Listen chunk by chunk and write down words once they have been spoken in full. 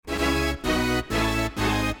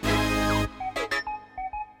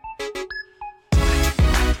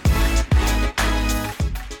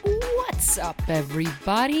up,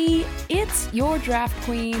 everybody? It's your Draft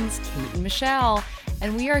Queens, Kate and Michelle,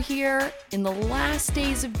 and we are here in the last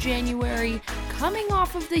days of January, coming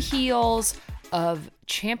off of the heels of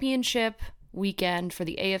championship weekend for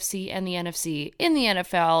the AFC and the NFC in the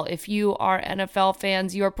NFL. If you are NFL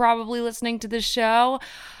fans, you are probably listening to this show.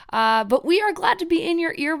 But we are glad to be in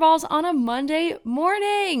your earballs on a Monday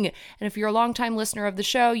morning. And if you're a longtime listener of the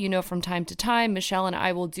show, you know from time to time, Michelle and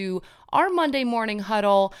I will do our Monday morning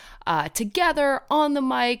huddle together on the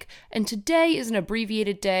mic. And today is an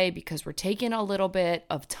abbreviated day because we're taking a little bit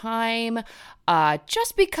of time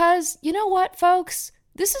just because, you know what, folks?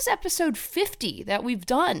 This is episode 50 that we've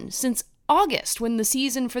done since August when the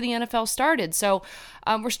season for the NFL started. So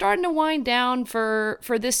we're starting to wind down for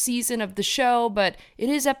this season of the show, but it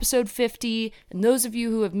is episode 50. And those of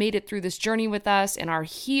you who have made it through this journey with us and are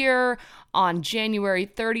here on January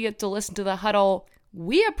 30th to listen to the huddle,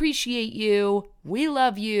 we appreciate you. We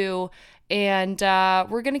love you. And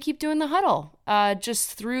we're going to keep doing the huddle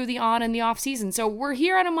just through the on and the off season. So we're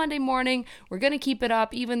here on a Monday morning. We're going to keep it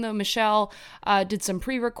up, even though Michelle did some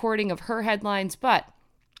pre-recording of her headlines. But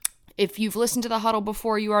if you've listened to the huddle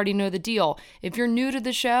before, you already know the deal. If you're new to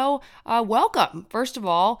the show, welcome, first of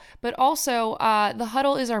all. But also, the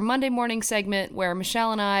huddle is our Monday morning segment where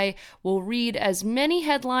Michelle and I will read as many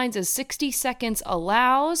headlines as 60 seconds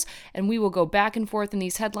allows, and we will go back and forth in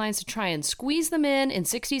these headlines to try and squeeze them in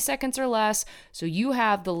 60 seconds or less, so you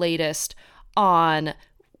have the latest on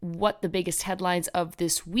what the biggest headlines of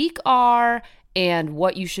this week are and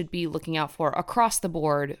what you should be looking out for across the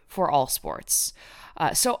board for all sports.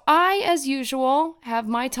 So I, as usual, have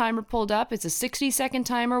my timer pulled up. It's a 60-second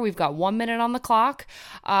timer. We've got 1 minute on the clock.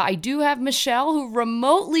 I do have Michelle, who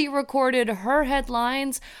remotely recorded her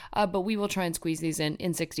headlines, but we will try and squeeze these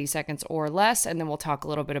in 60 seconds or less, and then we'll talk a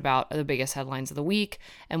little bit about the biggest headlines of the week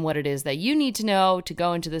and what it is that you need to know to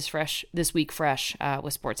go into this week fresh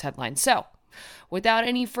with sports headlines. So without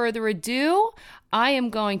any further ado, I am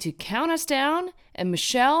going to count us down, and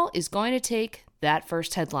Michelle is going to take that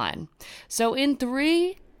first headline. So in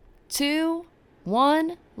 3, 2,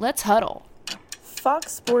 1, let's huddle.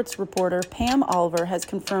 Fox Sports reporter Pam Oliver has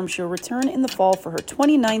confirmed she'll return in the fall for her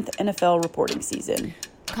 29th NFL reporting season.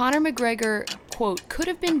 Conor McGregor, quote, could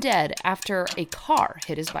have been dead after a car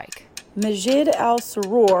hit his bike. Majid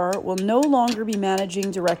Al-Sarrour will no longer be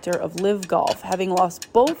managing director of Live Golf, having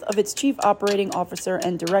lost both of its chief operating officer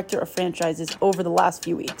and director of franchises over the last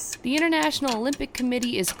few weeks. The International Olympic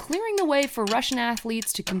Committee is clearing the way for Russian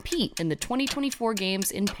athletes to compete in the 2024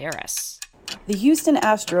 Games in Paris. The Houston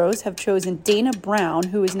Astros have chosen Dana Brown,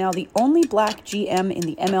 who is now the only black GM in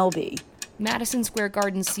the MLB. Madison Square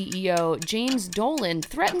Garden CEO James Dolan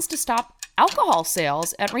threatens to stop alcohol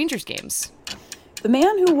sales at Rangers games. The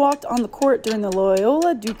man who walked on the court during the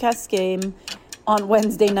Loyola Duquesne game on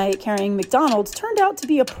Wednesday night carrying McDonald's turned out to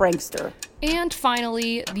be a prankster. And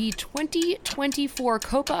finally, the 2024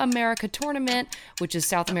 Copa America tournament, which is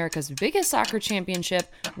South America's biggest soccer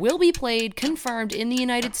championship, will be played, confirmed, in the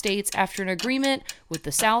United States after an agreement with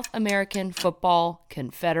the South American Football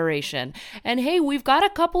Confederation. And hey, we've got a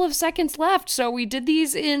couple of seconds left, so we did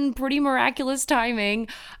these in pretty miraculous timing.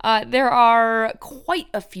 There are quite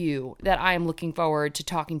a few that I am looking forward to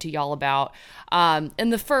talking to y'all about.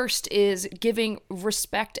 And the first is giving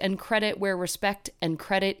respect and credit where respect and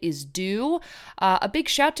credit is due. A big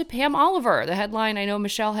shout to Pam Oliver. The headline, I know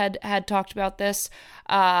Michelle had talked about this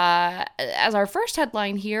as our first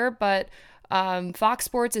headline here, but Fox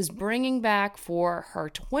Sports is bringing back for her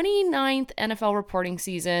 29th NFL reporting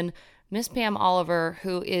season Miss Pam Oliver,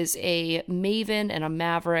 who is a maven and a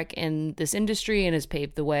maverick in this industry and has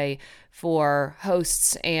paved the way for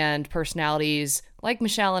hosts and personalities like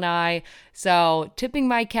Michelle and I. So tipping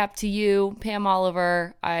my cap to you, Pam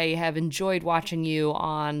Oliver. I have enjoyed watching you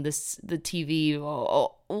on the TV,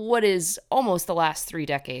 what is almost the last 3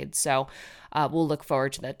 decades. So we'll look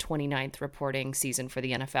forward to that 29th reporting season for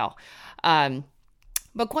the NFL.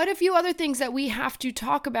 But quite a few other things that we have to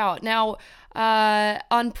talk about. Now,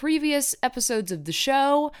 on previous episodes of the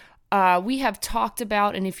show, we have talked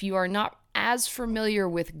about, and if you are not as familiar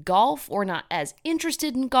with golf or not as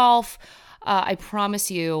interested in golf, I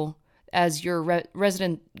promise you, as your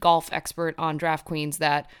resident golf expert on Draft Queens,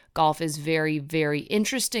 that golf is very, very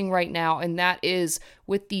interesting right now, and that is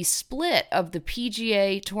with the split of the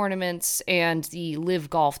PGA tournaments and the Live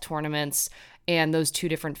Golf tournaments, and those two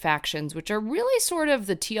different factions, which are really sort of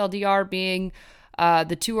the TLDR being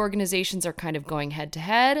the two organizations are kind of going head to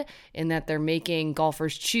head in that they're making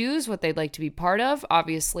golfers choose what they'd like to be part of.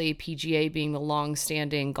 Obviously, PGA being the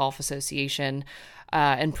long-standing golf association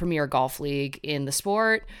and premier golf league in the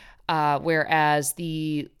sport. Whereas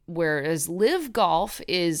Live Golf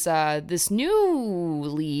is this new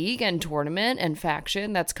league and tournament and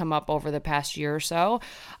faction that's come up over the past year or so,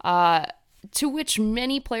 to which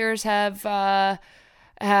many players have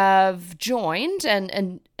joined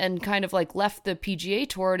and kind of like left the PGA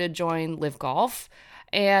Tour to join Live Golf.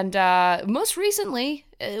 And most recently,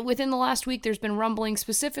 within the last week, there's been rumbling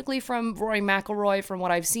specifically from Rory McIlroy, from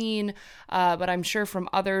what I've seen, but I'm sure from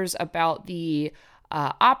others, about the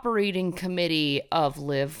operating committee of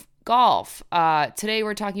Live Golf. Today,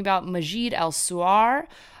 we're talking about Majid Al-Suar,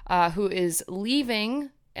 who is leaving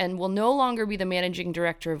and will no longer be the managing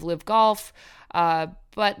director of Live Golf.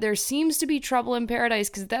 But there seems to be trouble in paradise,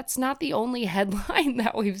 because that's not the only headline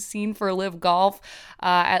that we've seen for Live Golf.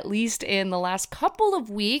 At least in the last couple of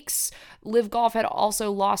weeks, Live Golf had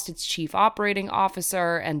also lost its chief operating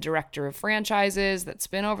officer and director of franchises. That's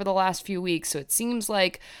been over the last few weeks. So it seems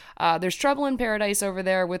like there's trouble in paradise over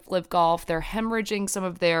there with Live Golf. They're hemorrhaging some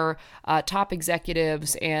of their top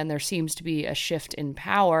executives, and there seems to be a shift in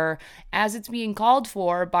power as it's being called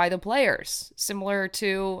for by the players. Similar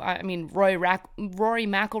to, Rory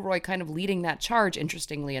McIlroy kind of leading that charge,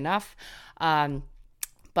 interestingly enough.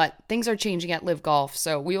 But things are changing at Live Golf,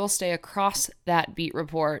 so we will stay across that beat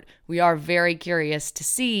report. We are very curious to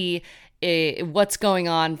see what's going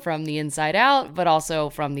on from the inside out, but also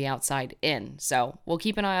from the outside in. So we'll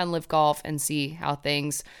keep an eye on Live Golf and see how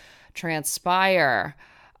things transpire.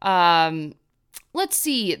 Let's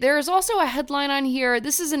see. There's also a headline on here.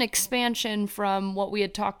 This is an expansion from what we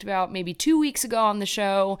had talked about maybe 2 weeks ago on the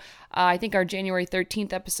show. I think our January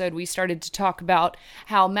 13th episode, we started to talk about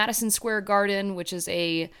how Madison Square Garden, which is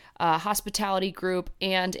a hospitality group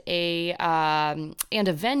and a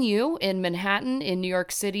venue in Manhattan in New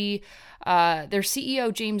York City, their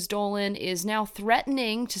CEO, James Dolan, is now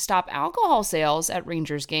threatening to stop alcohol sales at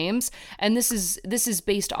Rangers games. And this is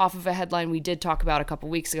based off of a headline we did talk about a couple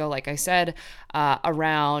weeks ago, like I said,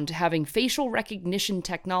 around having facial recognition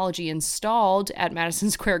technology installed at Madison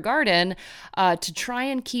Square Garden to try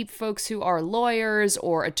and keep folks who are lawyers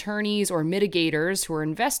or attorneys or mitigators who are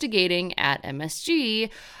investigating at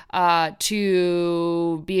MSG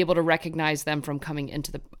to be able to recognize them from coming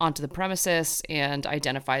onto the premises and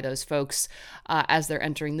identify those folks as they're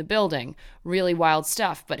entering the building. Really wild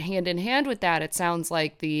stuff. But hand in hand with that, it sounds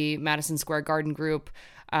like the Madison Square Garden group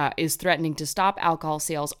is threatening to stop alcohol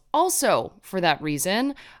sales also for that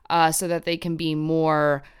reason, so that they can be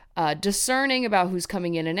more discerning about who's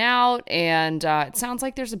coming in and out. And it sounds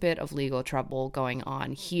like there's a bit of legal trouble going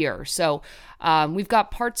on here. So we've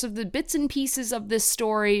got parts of the bits and pieces of this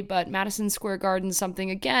story, but Madison Square Garden,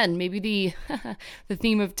 something, again, maybe the the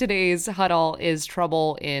theme of today's huddle is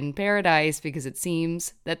trouble in paradise, because it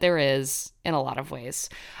seems that there is in a lot of ways.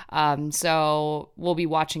 So we'll be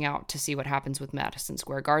watching out to see what happens with Madison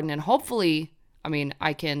Square Garden. And hopefully,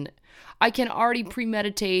 I can already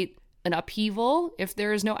premeditate an upheaval if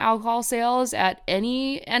there is no alcohol sales at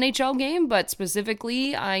any NHL game, but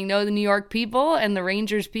specifically, I know the New York people and the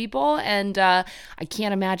Rangers people, and I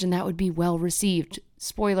can't imagine that would be well received.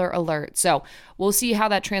 Spoiler alert. So we'll see how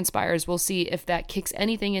that transpires. We'll see if that kicks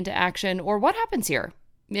anything into action or what happens here.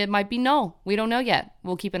 It might be no. We don't know yet.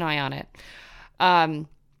 We'll keep an eye on it.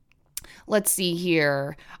 Let's see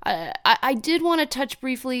here. I did want to touch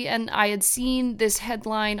briefly, and I had seen this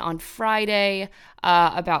headline on Friday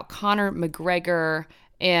about Conor McGregor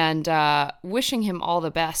and wishing him all the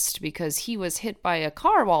best, because he was hit by a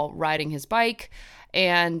car while riding his bike,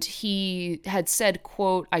 and he had said,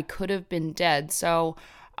 quote, "I could have been dead." So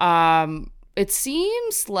it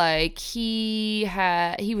seems like he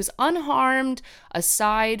was unharmed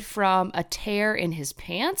aside from a tear in his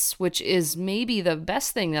pants, which is maybe the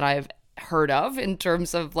best thing that I've heard of in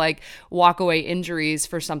terms of like walkaway injuries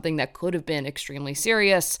for something that could have been extremely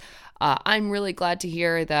serious. I'm really glad to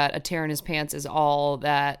hear that a tear in his pants is all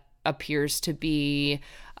that appears to be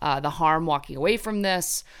the harm walking away from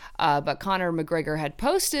this. But Conor McGregor had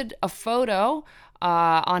posted a photo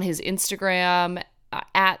on his Instagram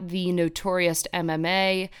at the Notorious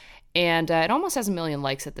MMA, and it almost has 1 million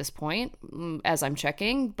likes at this point, as I'm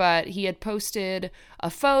checking. But he had posted a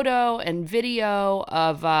photo and video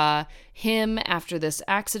of him after this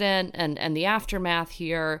accident and the aftermath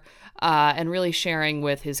here, and really sharing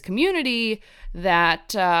with his community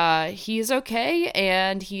that he is okay.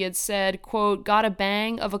 And he had said, quote, "Got a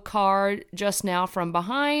bang of a car just now from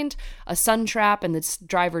behind, a sun trap, and the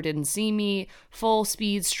driver didn't see me. Full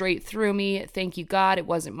speed straight through me. Thank you, God. It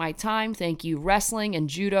wasn't my time. Thank you, wrestling and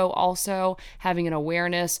judo also. Having an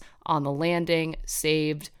awareness on the landing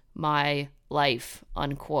saved my life,"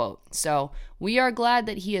 unquote. So we are glad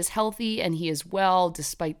that he is healthy and he is well,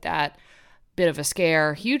 despite that bit of a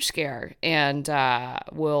scare, huge scare, and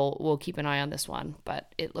we'll keep an eye on this one.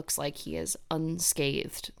 But it looks like he is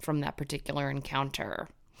unscathed from that particular encounter.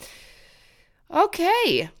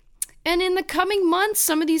 Okay. And in the coming months,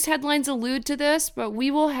 some of these headlines allude to this, but we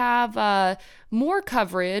will have more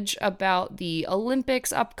coverage about the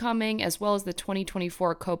Olympics upcoming, as well as the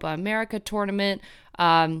 2024 Copa America tournament.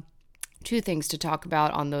 Two things to talk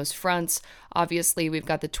about on those fronts. Obviously, we've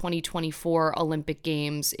got the 2024 Olympic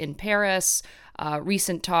Games in Paris.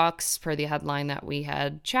 Recent talks, per the headline that we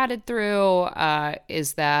had chatted through,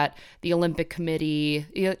 is that the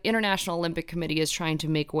International Olympic Committee is trying to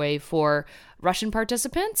make way for Russian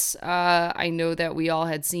participants. I know that we all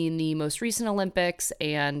had seen the most recent Olympics,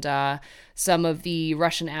 and some of the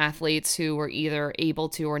Russian athletes who were either able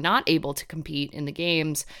to or not able to compete in the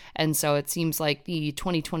games. And so it seems like the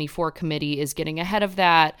 2024 committee is getting ahead of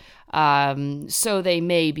that. So they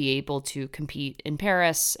may be able to compete in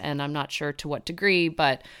Paris, and I'm not sure to what degree,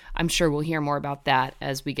 but I'm sure we'll hear more about that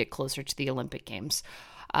as we get closer to the Olympic Games.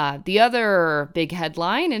 The other big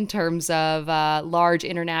headline in terms of large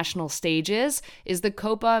international stages is the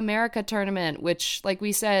Copa America tournament, which, like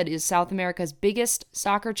we said, is South America's biggest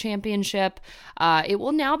soccer championship. It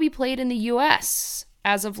will now be played in the U.S.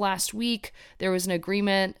 As of last week, there was an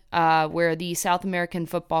agreement where the South American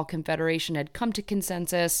Football Confederation had come to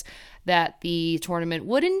consensus that the tournament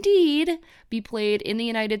would indeed be played in the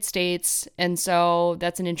United States. And so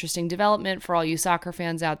that's an interesting development for all you soccer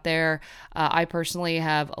fans out there. I personally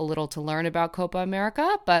have a little to learn about Copa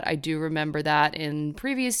America, but I do remember that in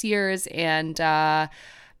previous years. And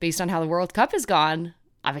based on how the World Cup has gone,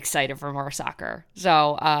 I'm excited for more soccer.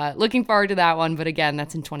 So looking forward to that one. But again,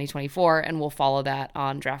 that's in 2024, and we'll follow that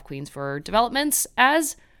on Draft Queens for developments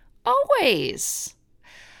as always.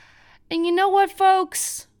 And you know what,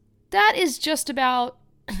 folks? That is just about,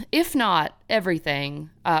 if not everything,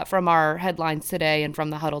 from our headlines today and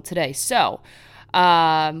from the huddle today. So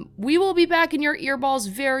we will be back in your earballs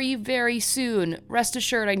very, very soon. Rest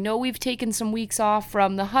assured, I know we've taken some weeks off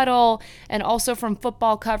from the huddle and also from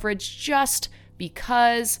football coverage just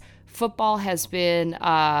because football has been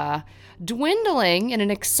dwindling in an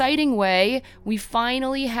exciting way. We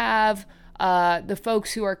finally have the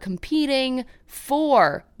folks who are competing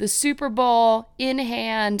for the Super Bowl in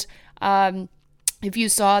hand. If you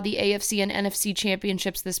saw the AFC and NFC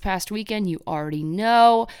championships this past weekend, you already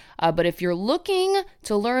know. But if you're looking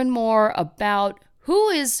to learn more about who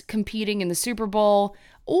is competing in the Super Bowl,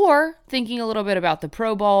 or thinking a little bit about the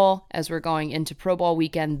Pro Bowl as we're going into Pro Bowl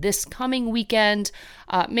weekend this coming weekend,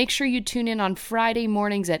 make sure you tune in on Friday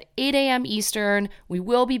mornings at 8 a.m. Eastern. We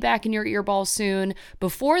will be back in your earballs soon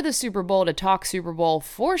before the Super Bowl to talk Super Bowl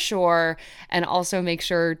for sure. And also make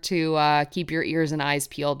sure to keep your ears and eyes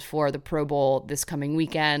peeled for the Pro Bowl this coming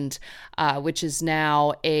weekend, which is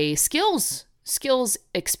now a skills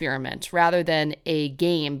experiment rather than a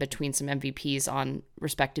game between some MVPs on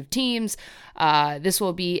respective teams. This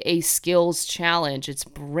will be a skills challenge. It's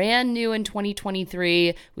brand new in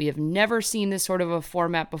 2023. We have never seen this sort of a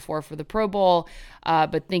format before for the Pro Bowl,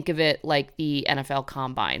 but think of it like the NFL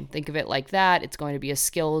Combine. Think of it like that. It's going to be a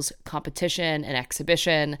skills competition and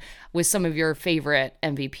exhibition with some of your favorite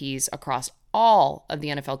MVPs across all of the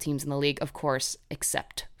NFL teams in the league, of course,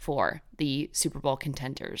 except for the Super Bowl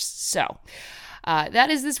contenders. So that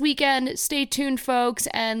is this weekend. Stay tuned, folks.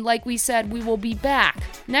 And like we said, we will be back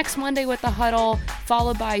next Monday with the huddle,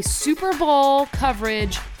 followed by Super Bowl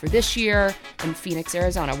coverage for this year in Phoenix,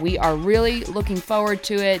 Arizona. We are really looking forward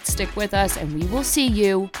to it. Stick with us, and we will see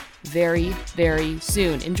you very, very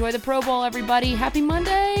soon. Enjoy the Pro Bowl, everybody. Happy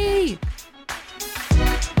Monday.